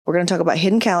We're going to talk about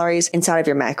hidden calories inside of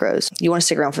your macros. You want to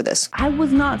stick around for this. I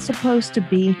was not supposed to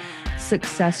be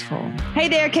successful. Hey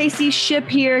there, Casey Ship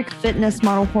here, fitness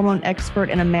model, hormone expert,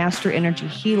 and a master energy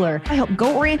healer. I help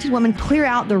goal-oriented women clear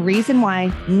out the reason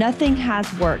why nothing has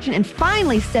worked and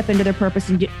finally step into their purpose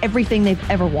and get everything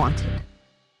they've ever wanted.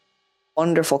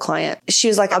 Wonderful client. She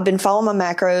was like, I've been following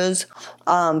my macros,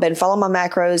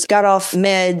 got off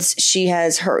meds. She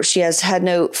has had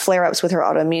no flare-ups with her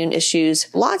autoimmune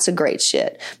issues. Lots of great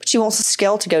shit. But she wants the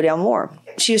scale to go down more.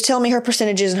 She was telling me her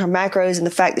percentages and her macros and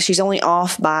the fact that she's only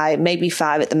off by maybe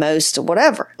 5 at the most,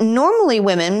 whatever. Normally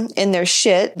women in their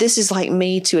shit, this is like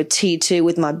me to a T too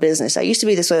with my business. I used to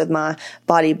be this way with my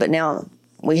body, but now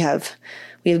we have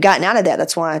gotten out of that.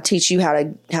 That's why I teach you how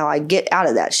I get out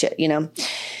of that shit, you know?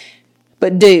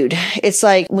 But dude, it's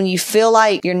like when you feel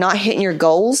like you're not hitting your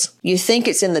goals, you think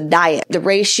it's in the diet, the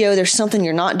ratio, there's something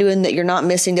you're not doing that you're not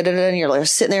missing, and you're like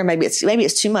sitting there, maybe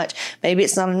it's too much, maybe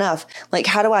it's not enough. Like,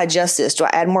 how do I adjust this? Do I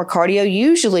add more cardio?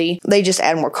 Usually they just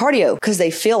add more cardio because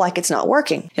they feel like it's not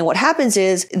working. And what happens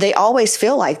is they always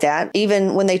feel like that.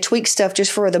 Even when they tweak stuff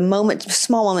just for the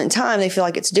small moment in time, they feel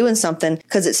like it's doing something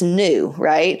because it's new,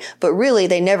 right? But really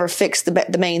they never fixed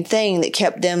the main thing that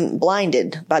kept them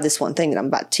blinded by this one thing that I'm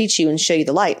about to teach you and show you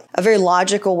the light. A very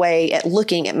logical way at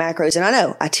looking at macros. And I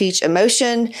know I teach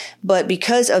emotion, but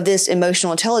because of this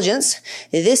emotional intelligence,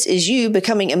 this is you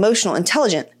becoming emotional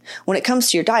intelligent when it comes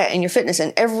to your diet and your fitness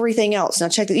and everything else. Now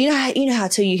check that. You know how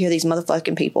you hear these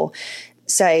motherfucking people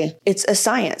say it's a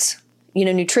science. You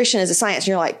know, nutrition is a science. And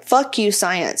you're like, fuck you,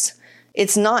 science.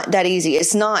 It's not that easy.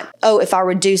 It's not, oh, if I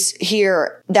reduce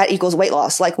here, that equals weight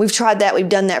loss. Like, we've tried that. We've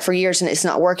done that for years and it's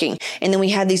not working. And then we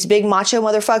have these big macho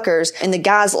motherfuckers and the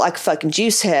guys look like a fucking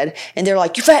juice head. And they're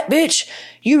like, you fat bitch.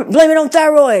 You blame it on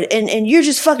thyroid and you're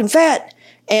just fucking fat.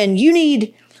 And you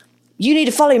need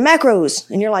to follow your macros.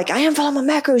 And you're like, I am following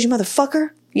my macros, you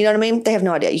motherfucker. You know what I mean? They have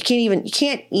no idea.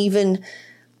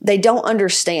 They don't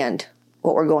understand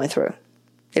what we're going through.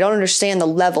 They don't understand the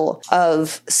level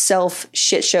of self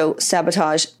shit show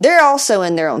sabotage. They're also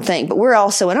in their own thing, but we're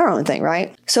also in our own thing,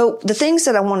 right? So the things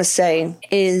that I want to say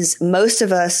is most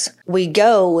of us, we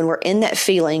go when we're in that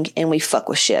feeling and we fuck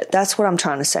with shit. That's what I'm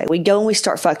trying to say. We go and we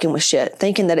start fucking with shit,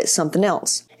 thinking that it's something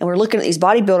else. And we're looking at these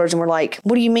bodybuilders and we're like,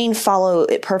 what do you mean follow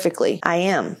it perfectly? I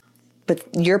am. But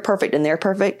you're perfect and they're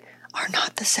perfect are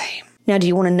not the same. Now, do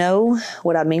you want to know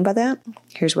what I mean by that?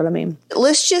 Here's what I mean.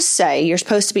 Let's just say you're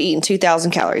supposed to be eating 2,000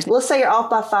 calories. Let's say you're off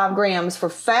by 5 grams for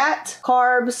fat,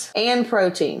 carbs, and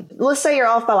protein. Let's say you're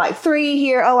off by like 3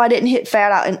 here. Oh, I didn't hit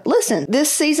fat out. And listen,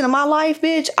 this season of my life,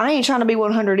 bitch, I ain't trying to be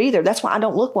 100 either. That's why I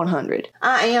don't look 100.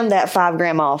 I am that 5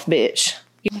 gram off, bitch.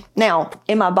 Now,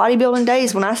 in my bodybuilding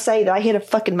days, when I say that I hit a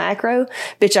fucking macro,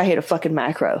 bitch, I hit a fucking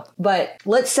macro. But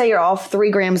let's say you're off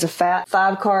 3 grams of fat,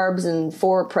 5 carbs, and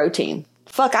 4 protein.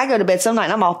 Fuck, I go to bed some night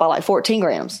and I'm off by like 14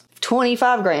 grams,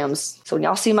 25 grams. So when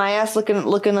y'all see my ass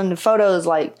looking on the photos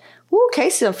like, woo,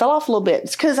 Casey, I fell off a little bit.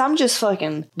 It's because I'm just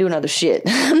fucking doing other shit.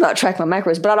 I'm not tracking my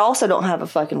macros, but I also don't have a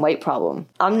fucking weight problem.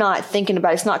 I'm not thinking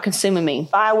about it. It's not consuming me.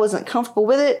 If I wasn't comfortable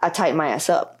with it, I tighten my ass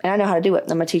up. And I know how to do it.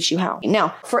 I'm going to teach you how.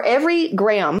 Now, for every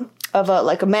gram of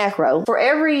a macro, for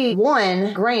every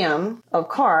 1 gram of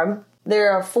carb,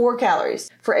 there are 4 calories.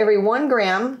 For every 1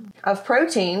 gram of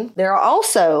protein, there are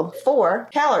also 4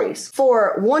 calories.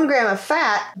 For 1 gram of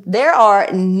fat, there are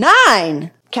 9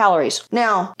 calories.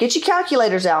 Now, get your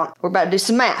calculators out. We're about to do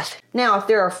some math. Now, if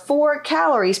there are 4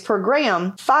 calories per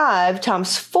gram, 5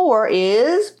 times 4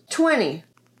 is 20.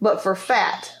 But for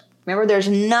fat, remember there's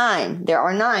 9. There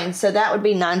are 9. So that would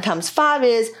be 9 times 5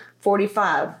 is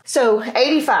 45. So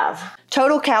 85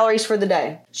 total calories for the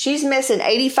day. She's missing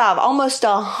 85, almost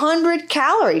 100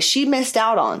 calories she missed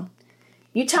out on.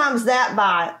 You times that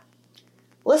by,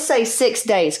 let's say 6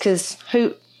 days, because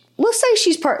let's say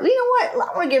she's you know what?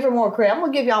 I'm going to give her more credit. I'm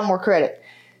going to give y'all more credit.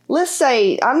 Let's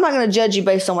say, I'm not going to judge you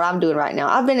based on what I'm doing right now.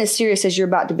 I've been as serious as you're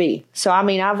about to be. So, I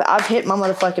mean, I've hit my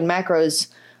motherfucking macros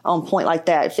on point like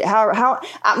that.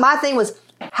 My thing was,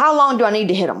 how long do I need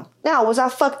to hit them? Now, was I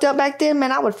fucked up back then?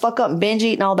 Man, I would fuck up and binge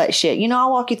eat and all that shit. You know,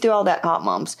 I'll walk you through all that, hot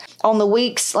moms. On the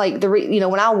weeks, like,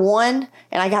 when I won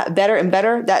and I got better and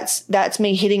better, that's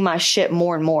me hitting my shit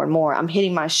more and more and more. I'm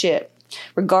hitting my shit.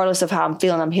 Regardless of how I'm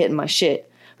feeling, I'm hitting my shit.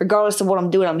 Regardless of what I'm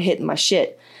doing, I'm hitting my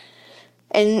shit.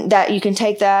 And that you can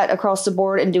take that across the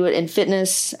board and do it in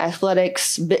fitness,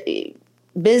 athletics,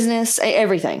 business,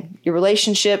 everything. Your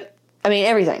relationship,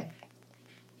 everything.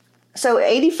 So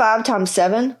 85 times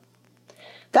 7,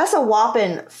 that's a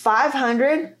whopping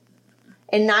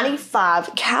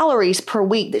 595 calories per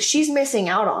week that she's missing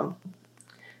out on.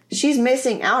 She's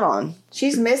missing out on.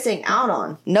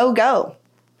 No go.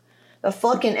 The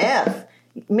fucking F.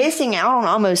 missing out on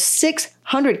almost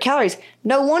 600 calories.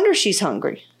 No wonder she's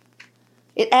hungry.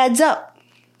 It adds up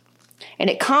and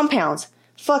it compounds.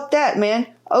 Fuck that, man.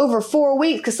 Over 4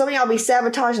 weeks, because some of y'all be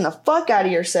sabotaging the fuck out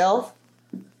of yourself.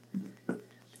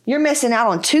 You're missing out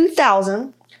on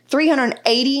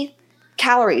 2,380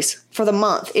 calories for the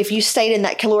month if you stayed in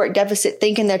that caloric deficit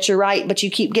thinking that you're right, but you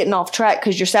keep getting off track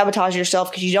because you're sabotaging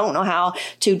yourself because you don't know how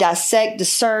to dissect,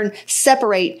 discern,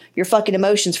 separate your fucking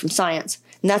emotions from science.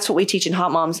 And that's what we teach in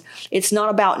Hot Moms. It's not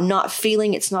about not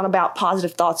feeling. It's not about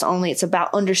positive thoughts only. It's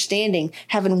about understanding,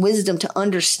 having wisdom to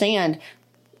understand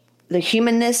the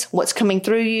humanness, what's coming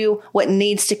through you, what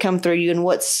needs to come through you, and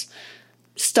what's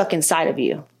stuck inside of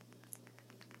you,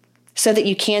 so that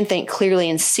you can think clearly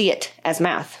and see it as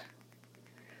math.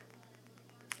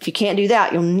 If you can't do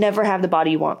that, you'll never have the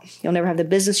body you want. You'll never have the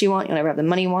business you want. You'll never have the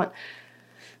money you want,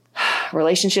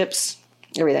 relationships,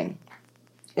 everything.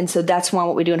 And so that's why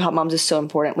what we do in Hot Moms is so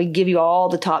important. We give you all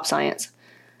the top science,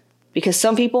 because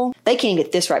some people, they can't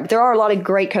get this right. But there are a lot of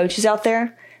great coaches out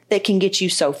there that can get you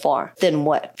so far. Then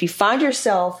what? If you find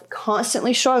yourself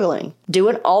constantly struggling,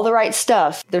 doing all the right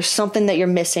stuff, there's something that you're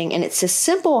missing. And it's as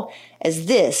simple as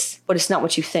this, but it's not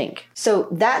what you think. So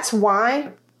that's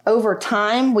why over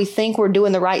time we think we're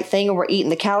doing the right thing and we're eating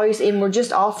the calories and we're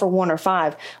just off for 1 or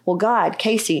 5. Well, God,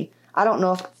 Casey, I don't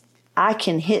know if I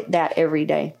can hit that every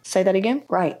day. Say that again?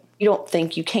 Right. You don't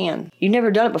think you can. You've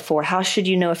never done it before. How should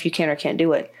you know if you can or can't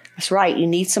do it? That's right. You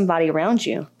need somebody around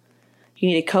you. You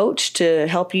need a coach to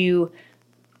help you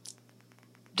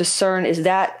discern, is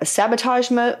that a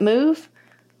sabotage move,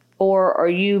 or are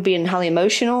you being highly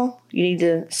emotional? You need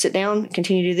to sit down,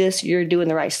 continue to do this. You're doing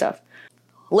the right stuff.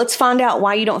 Let's find out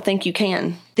why you don't think you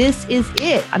can. This is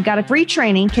it. I've got a free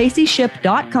training,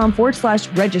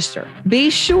 CaseyShip.com/register.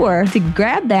 Be sure to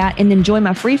grab that and then join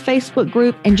my free Facebook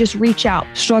group and just reach out.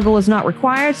 Struggle is not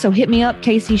required, so hit me up,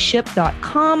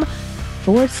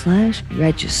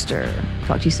 CaseyShip.com/register.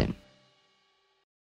 Talk to you soon.